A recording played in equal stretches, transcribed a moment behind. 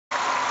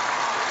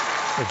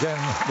Again,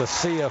 the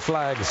sea of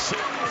flags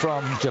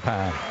from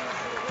Japan.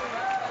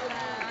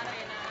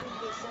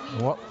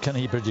 What can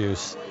he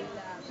produce?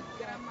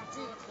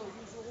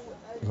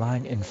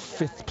 Lying in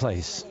 5th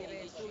place.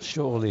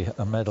 Surely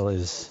a medal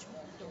is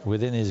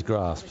within his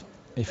grasp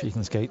if he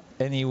can skate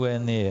anywhere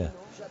near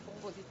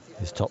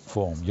his top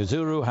form.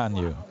 Yuzuru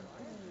HANYU.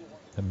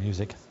 The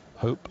music,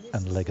 hope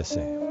and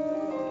legacy.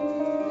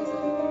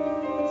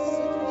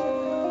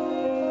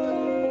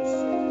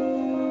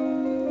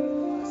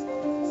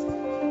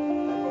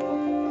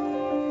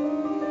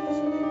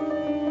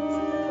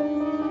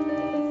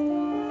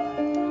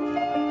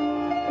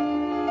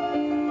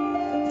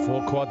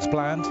 Four quads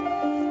planned.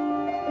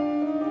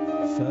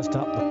 First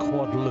up, the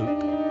quad loop.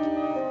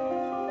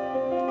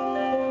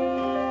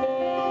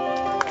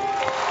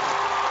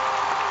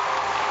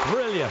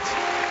 Brilliant.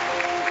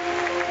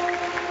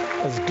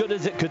 As good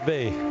as it could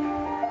be.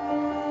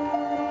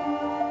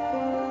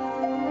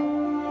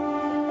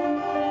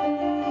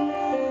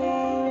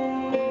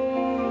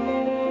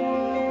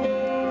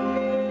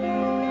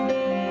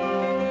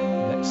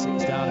 Next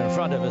sits down in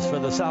front of us for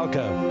the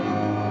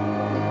Salchow.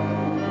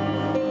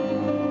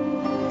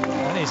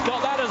 He's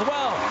got that as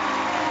well.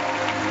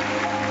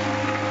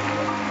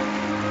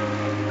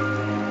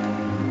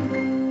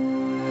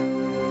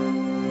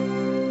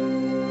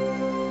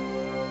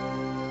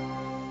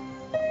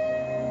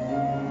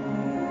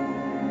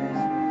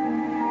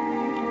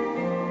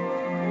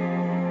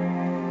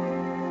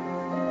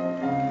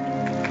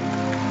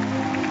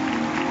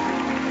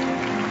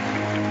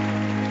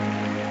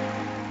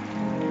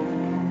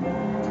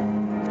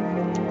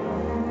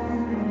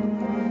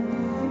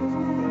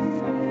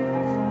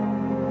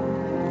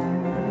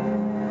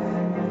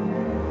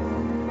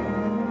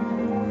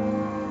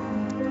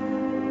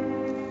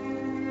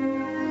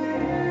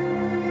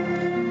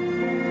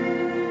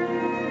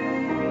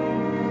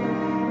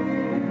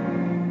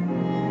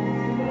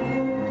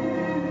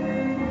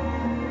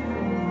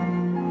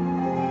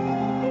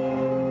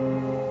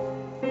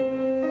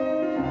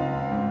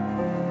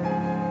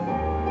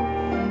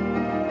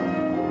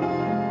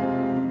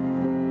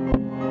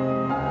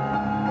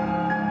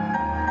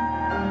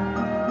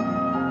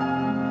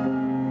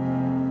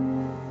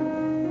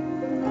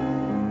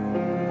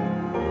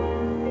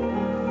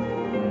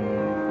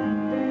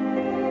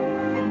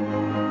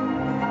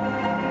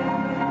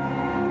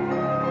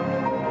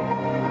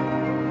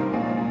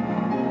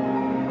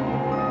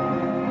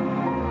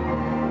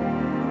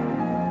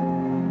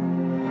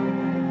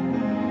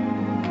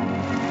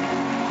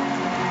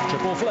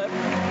 Triple flip.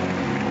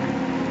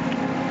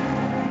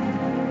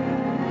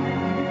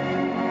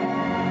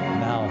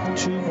 Now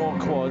 2 more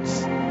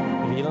quads.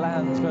 If he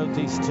lands both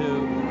these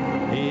 2,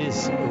 he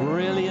is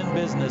really in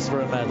business for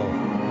a medal.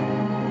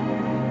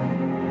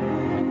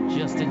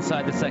 Just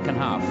inside the second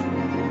half.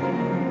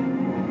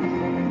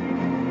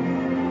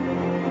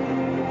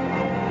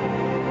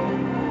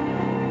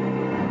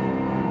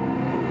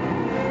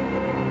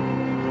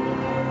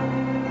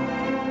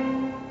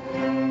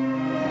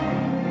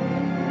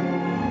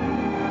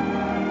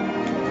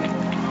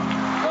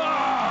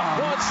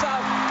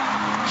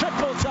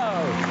 Triple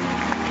toe.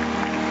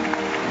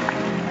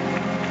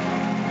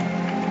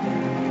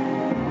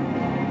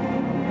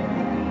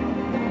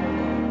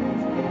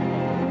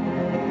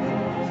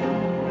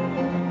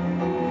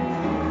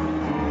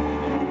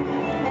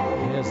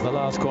 Here's the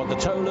last quad, the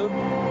toe loop.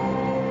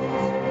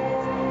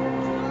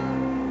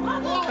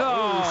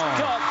 Oh, he's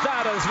got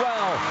that as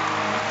well.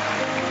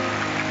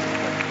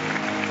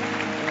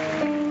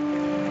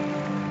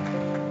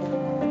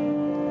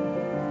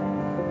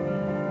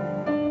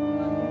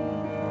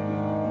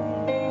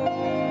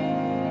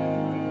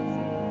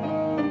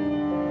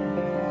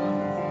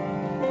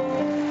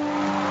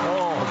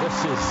 This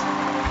is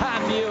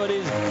HANYU at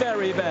his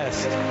very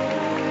best.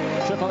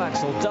 Triple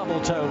axel, double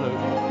toe loop.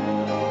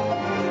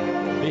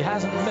 He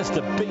hasn't missed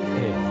a beat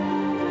here.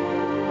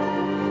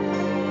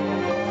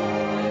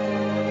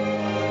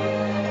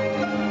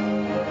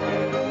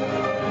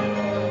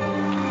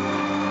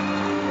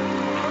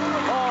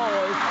 Oh,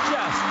 it's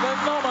just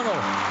phenomenal.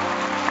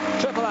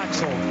 Triple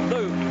axel,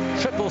 loop,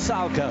 triple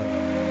Salchow.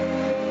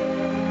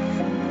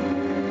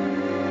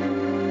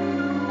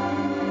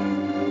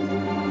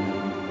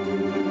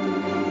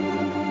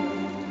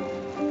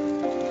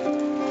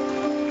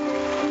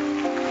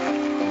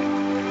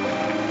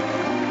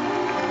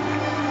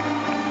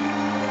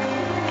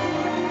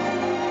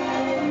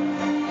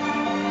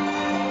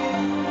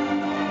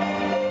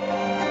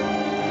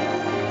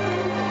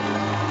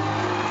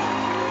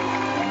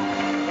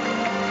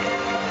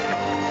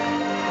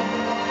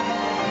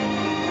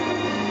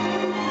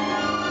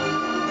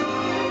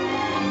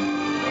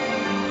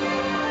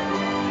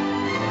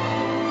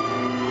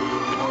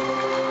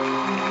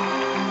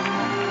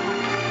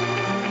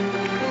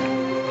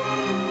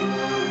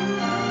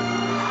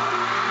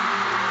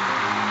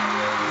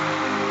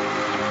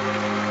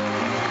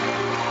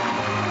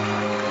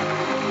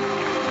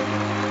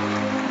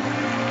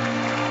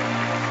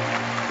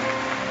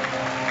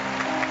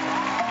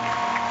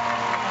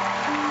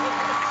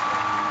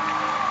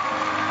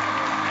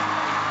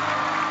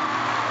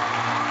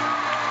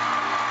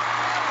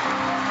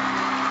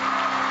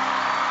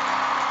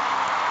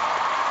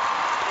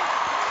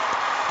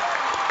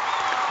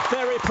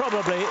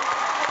 probably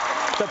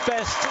the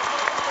best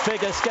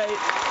figure skate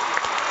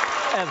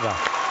ever.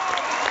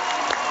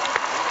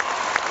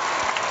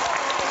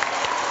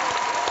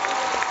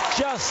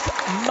 Just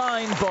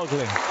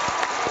mind-boggling.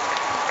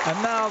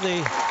 And now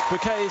the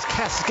bouquet is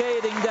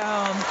cascading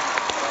down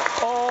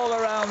all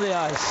around the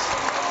ice.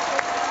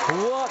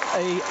 What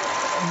a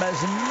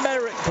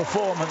mesmeric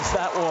performance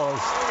that was.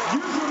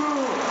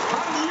 Yuzuru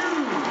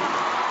HANYU.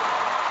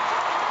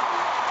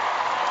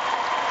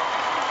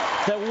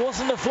 There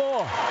wasn't a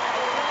flaw.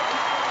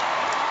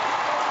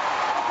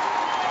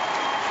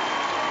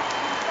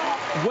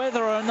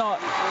 Whether or not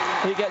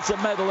he gets a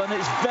medal, and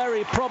it's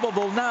very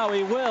probable now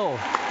he will.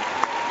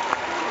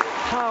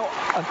 How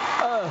on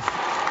earth,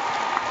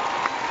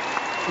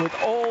 with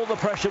all the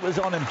pressure that was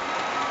on him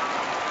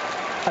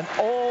and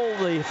all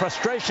the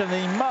frustration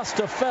he must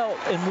have felt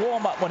in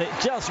warm-up when it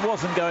just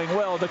wasn't going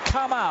well, to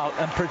come out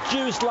and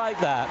produce like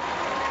that,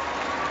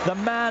 the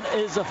man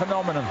is a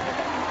phenomenon.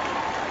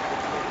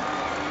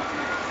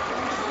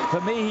 For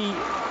me, he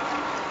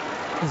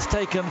has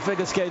taken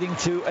figure skating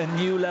to a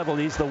new level.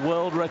 He's the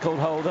world record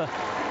holder,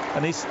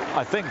 and he's,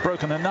 I think,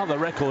 broken another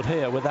record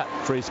here with that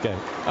free skate.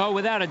 Oh,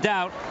 without a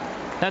doubt.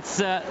 That's,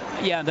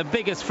 yeah, the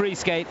biggest free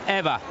skate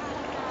ever.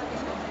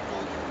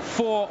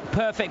 4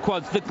 perfect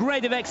quads. The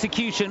grade of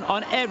execution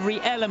on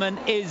every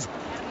element is,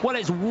 well,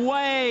 it's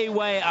way,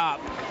 way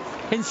up.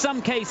 In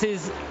some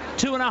cases,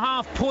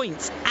 2.5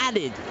 points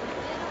added.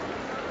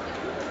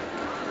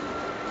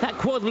 That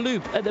quad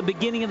loop at the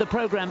beginning of the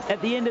program,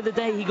 at the end of the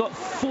day, he got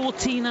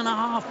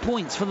 14.5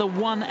 points for the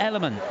one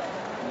element.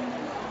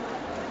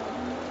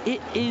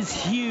 It is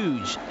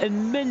huge.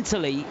 And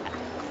mentally,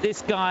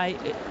 this guy,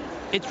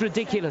 it's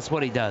ridiculous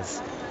what he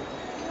does.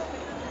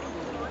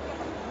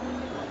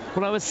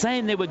 Well, I was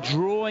saying they were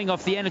drawing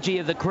off the energy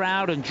of the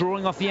crowd and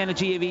drawing off the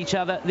energy of each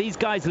other. These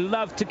guys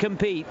love to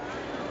compete,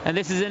 and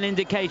this is an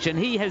indication.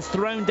 He has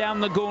thrown down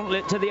the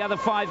gauntlet to the other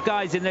 5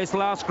 guys in this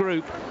last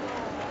group.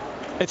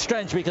 It's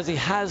strange because he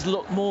has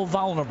looked more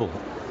vulnerable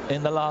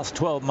in the last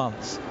 12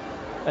 months.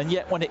 And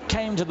yet when it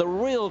came to the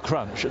real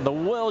crunch and the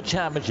World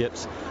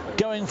Championships,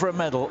 going for a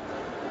medal,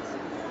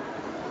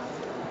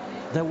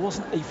 there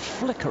wasn't a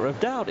flicker of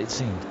doubt, it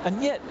seemed.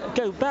 And yet,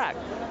 go back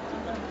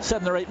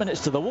 7 or 8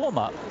 minutes to the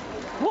warm-up.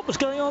 What was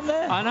going on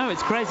there? I know,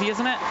 it's crazy,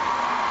 isn't it?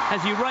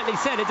 As you rightly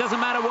said, it doesn't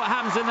matter what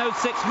happens in those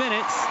 6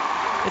 minutes.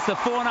 It's the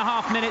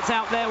 4.5 minutes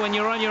out there when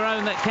you're on your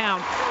own that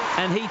count.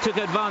 And he took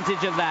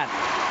advantage of that.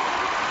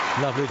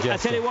 Lovely gesture. I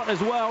tell you what,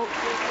 as well,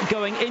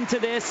 going into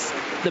this,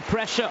 the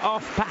pressure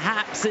off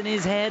perhaps in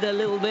his head a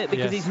little bit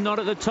because he's not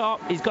at the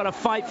top. He's got to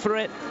fight for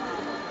it.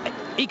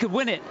 He could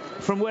win it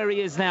from where he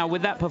is now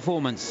with that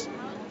performance.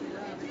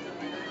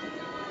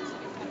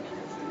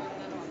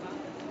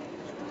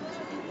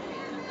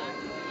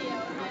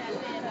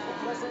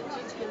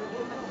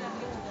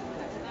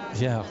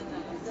 Yeah.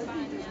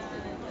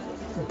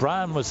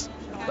 Brian was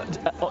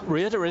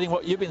reiterating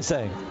what you've been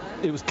saying.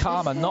 It was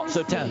calm and not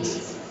so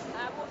tense.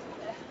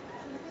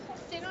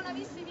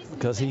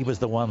 Because he was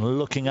the one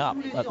looking up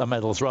at the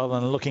medals rather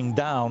than looking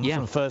down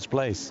from first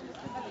place.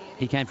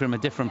 He came from a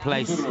different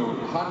place,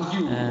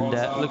 and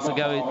looks as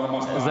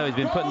though he's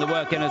been putting the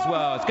work in as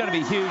well. It's going to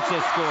be huge,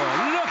 this score.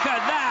 Look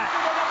at that!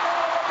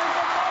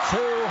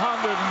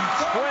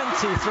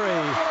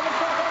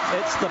 223.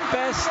 It's the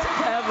best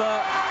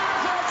ever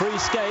free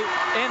skate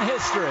in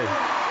history.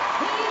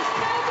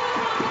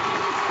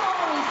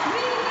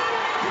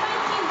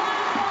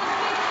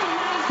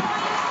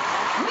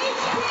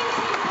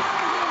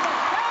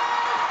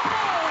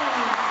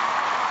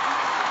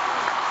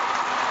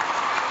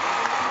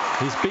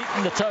 He's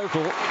beaten the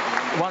total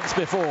once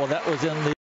before. That was in the